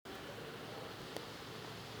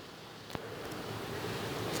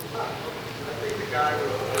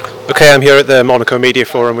Okay, I'm here at the Monaco Media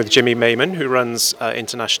Forum with Jimmy Maymann, who runs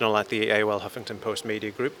international at the AOL Huffington Post Media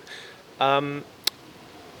Group.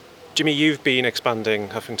 Jimmy, you've been expanding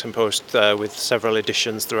Huffington Post with several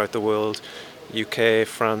editions throughout the world. UK,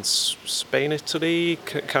 France, Spain, Italy,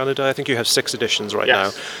 Canada. I think you have 6 editions right now.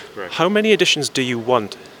 Correct. How many editions do you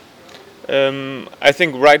want? I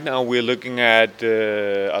think right now we're looking at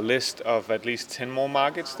a list of at least 10 more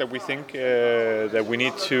markets that we think that we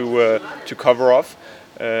need to cover off.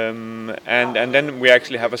 And then we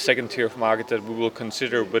actually have a second tier of market that we will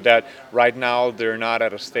consider, but that right now they're not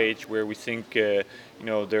at a stage where we think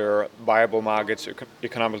they're viable markets,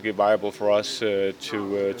 economically viable for us to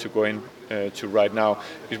go in to right now.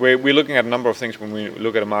 Because we're looking at a number of things when we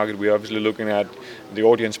look at a market. We're obviously looking at the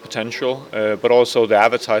audience potential, but also the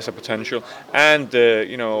advertiser potential, and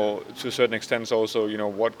to a certain extent also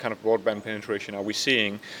what kind of broadband penetration are we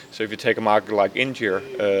seeing. So if you take a market like India,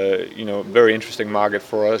 very interesting market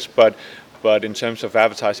for us, but in terms of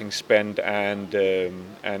advertising spend and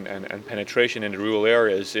penetration in the rural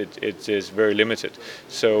areas, it is very limited.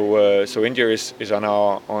 So India is on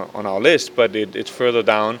our list, but it's further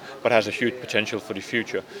down, but has a huge potential for the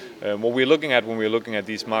future. What we're looking at when we're looking at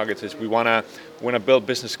these markets is we want to build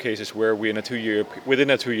business cases where we within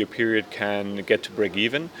a 2-year period can get to break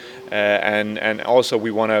even, and also we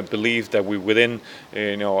want to believe that we within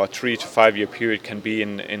a 3 to 5 year period can be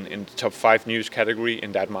in the top 5 news category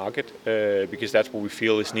in that market. Because that's what we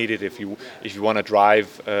feel is needed if you want to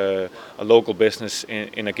drive a local business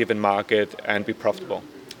in a given market and be profitable.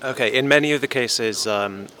 Okay, in many of the cases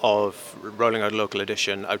of rolling out a local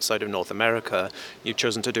edition outside of North America, you've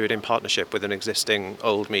chosen to do it in partnership with an existing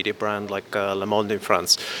old media brand like Le Monde in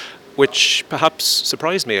France, which perhaps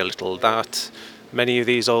surprised me a little that many of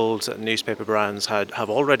these old newspaper brands have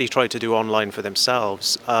already tried to do online for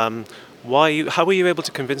themselves. How were you able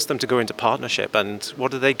to convince them to go into partnership, and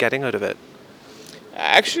what are they getting out of it?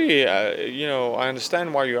 Actually, I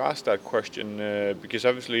understand why you asked that question, because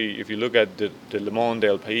obviously if you look at the Le Monde,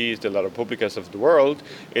 El País, the La Repúblicas of the world,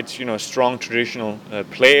 it's strong traditional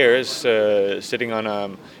players sitting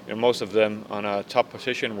on most of them on a top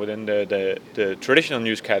position within the traditional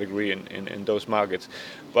news category in those markets.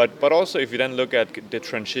 But also if you then look at the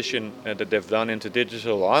transition that they've done into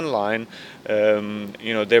digital online,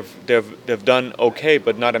 they've done okay,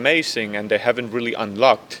 but not amazing, and they haven't really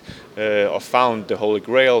unlocked or found the holy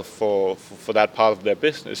grail for that part of their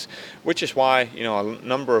business, which is why a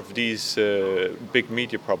number of these big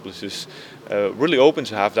media publishers really open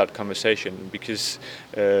to have that conversation, because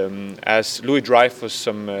as Louis Dreyfus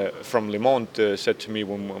from Le Monde said to me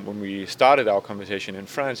when we started our conversation in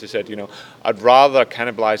France, he said, I'd rather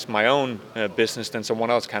cannibalize my own business than someone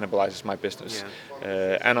else cannibalizes my business.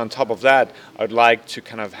 Yeah. And on top of that, I'd like to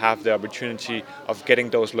kind of have the opportunity of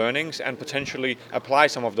getting those learnings and potentially apply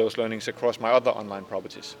some of those learnings across my other online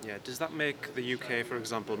properties. Yeah. Does that make the UK, for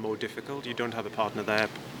example, more difficult? You don't have a partner there,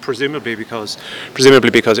 presumably because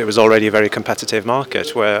it was already a very competitive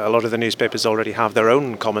market where a lot of the newspapers already have their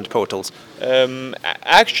own comment portals.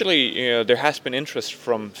 Actually, there has been interest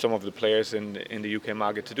from some of the players in the UK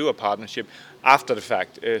market to do a partnership after the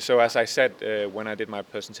fact. So as I said when I did my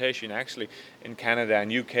presentation, actually in Canada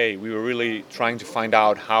and UK, we were really trying to find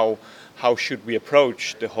out how should we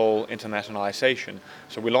approach the whole internationalization.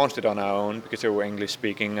 So we launched it on our own because they were English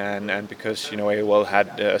speaking and because AOL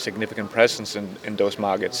had a significant presence in those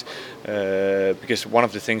markets. Because one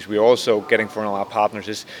of the things we're also getting from our partners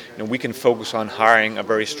is we can focus on hiring a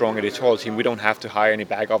very strong editorial team. We don't have to hire any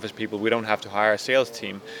back office people. We don't have to hire a sales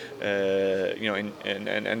team.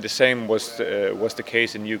 And the same was the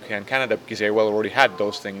case in UK and Canada because AOL already had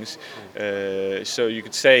those things. So you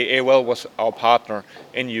could say AOL was our partner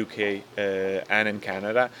in UK and in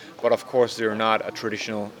Canada, but of course they're not a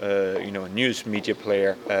traditional news media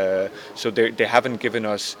player. So they haven't given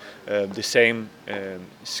us the same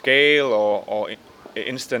scale or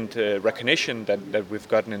instant recognition that we've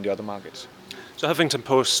gotten in the other markets. So Huffington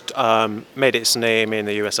Post made its name in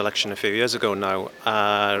the US election a few years ago now.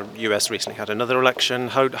 US recently had another election.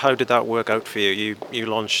 How did that work out for you? You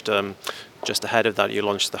launched, just ahead of that, you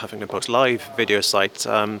launched the Huffington Post Live video site.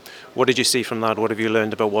 What did you see from that? What have you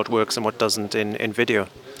learned about what works and what doesn't in video?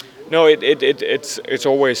 No, it's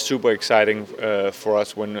always super exciting for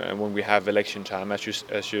us when we have election time.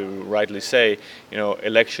 As you rightly say,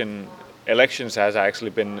 elections has actually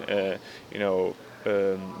been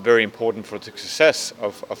very important for the success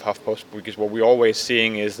of HuffPo's, because what we're always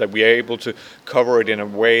seeing is that we are able to cover it in a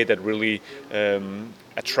way that really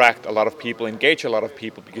attract a lot of people, engage a lot of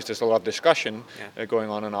people, because there's a lot of discussion going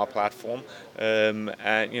on our platform.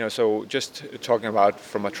 And so just talking about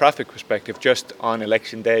from a traffic perspective, just on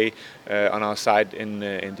election day on our site in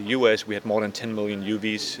the US, we had more than 10 million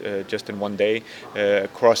UVs just in one day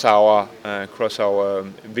across our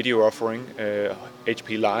video offering,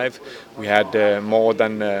 HP Live. We had more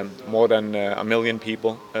than a million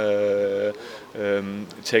people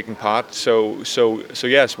taking part. So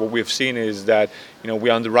yes, what we've seen is that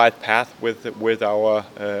we're on the right path with our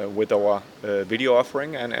video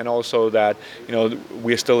offering, and also that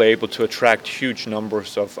we're still able to attract huge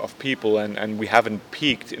numbers of people, and we haven't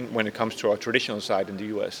peaked when it comes to our traditional side in the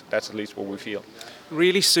US. That's at least what we feel.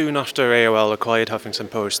 Really soon after AOL acquired Huffington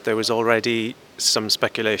Post, there was already some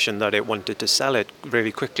speculation that it wanted to sell it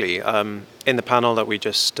really quickly. In the panel that we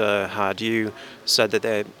just had, you said that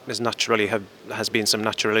there has been some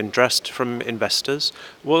natural interest from investors.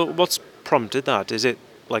 Well, what's prompted that? Is it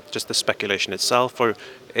like just the speculation itself, or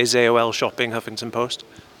is AOL shopping Huffington Post?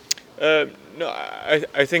 No,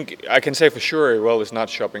 I think I can say for sure AOL is not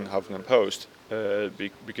shopping Huffington Post.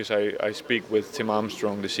 Because I speak with Tim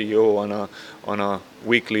Armstrong, the CEO, on a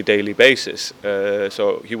weekly, daily basis.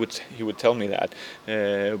 So he would tell me that.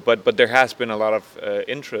 But there has been a lot of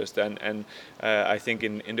interest, and I think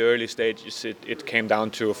in the early stages it came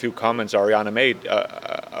down to a few comments Ariana made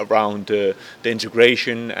around the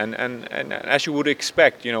integration, and as you would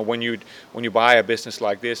expect, when you buy a business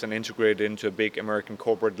like this and integrate it into a big American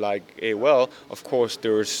corporate like AOL, of course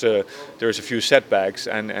there's a few setbacks,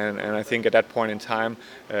 and I think at that point in time,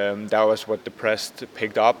 that was what the press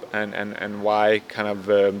picked up, and why kind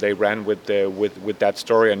of they ran with that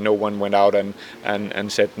story, and no one went out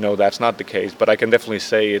and said no, that's not the case. But I can definitely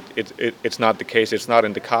say it's not the case. It's not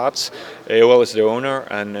in the cards. AOL is the owner,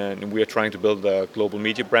 and we are trying to build a global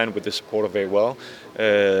media brand with the support of AOL.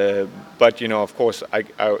 But of course,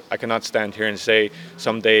 I cannot stand here and say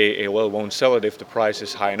someday AOL won't sell it if the price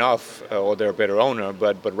is high enough or they're a better owner.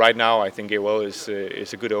 But right now, I think AOL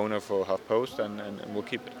is a good owner for HuffPost, and we'll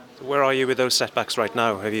keep it. So where are you with those setbacks right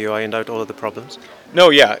now? Have you ironed out all of the problems? No,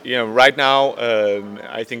 yeah, right now,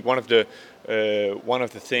 I think one of the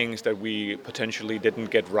things that we potentially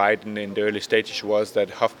didn't get right in the early stages was that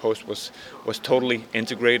HuffPost was totally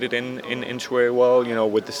integrated into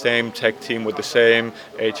AOL, with the same tech team, with the same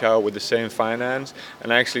HR, with the same finance.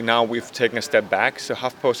 And actually now we've taken a step back. So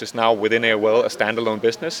HuffPost is now within AOL a standalone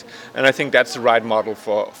business. And I think that's the right model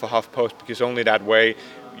for HuffPost, because only that way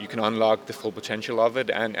you can unlock the full potential of it,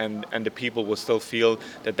 and the people will still feel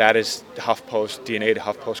that is the HuffPost DNA, the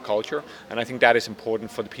HuffPost culture, and I think that is important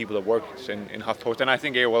for the people that work in HuffPost, and I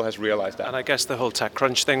think AOL has realized that. And I guess the whole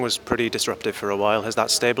TechCrunch thing was pretty disruptive for a while. Has that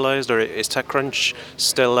stabilized, or is TechCrunch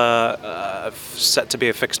still set to be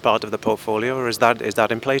a fixed part of the portfolio, or is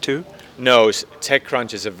that in play too? No,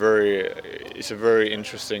 TechCrunch is a very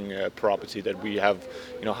interesting property that we have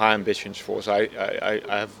high ambitions for. So I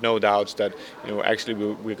have no doubts that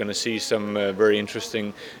actually we're going to see some very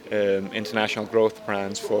interesting international growth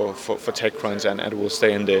plans for TechCrunch, and it will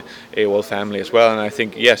stay in the AOL family as well. And I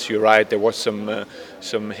think yes, you're right. There was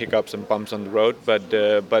some hiccups and bumps on the road, but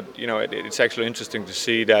it's actually interesting to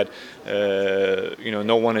see that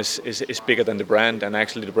no one is bigger than the brand, and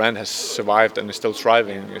actually the brand has survived and is still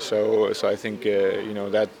thriving. So I think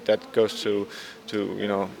that goes to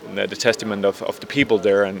the testament of the people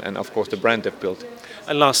there, and of course the brand they've built.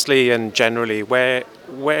 And lastly, and generally, where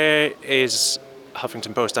is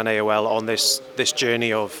Huffington Post and AOL on this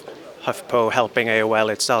journey of HuffPo helping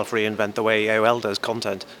AOL itself reinvent the way AOL does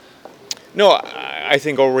content? No, I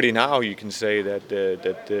think already now you can say that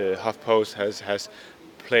the HuffPost has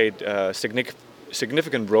played a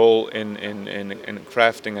significant role in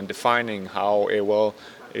crafting and defining how AOL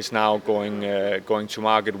is now going to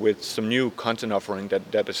market with some new content offering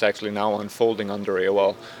that is actually now unfolding under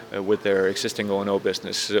AOL with their existing O&O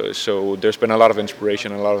business. So there's been a lot of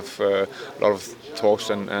inspiration, a lot of talks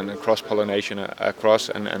and cross-pollination across,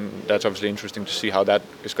 and that's obviously interesting to see how that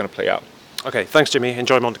is going to play out. Okay, thanks Jimmy.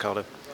 Enjoy Monte Carlo.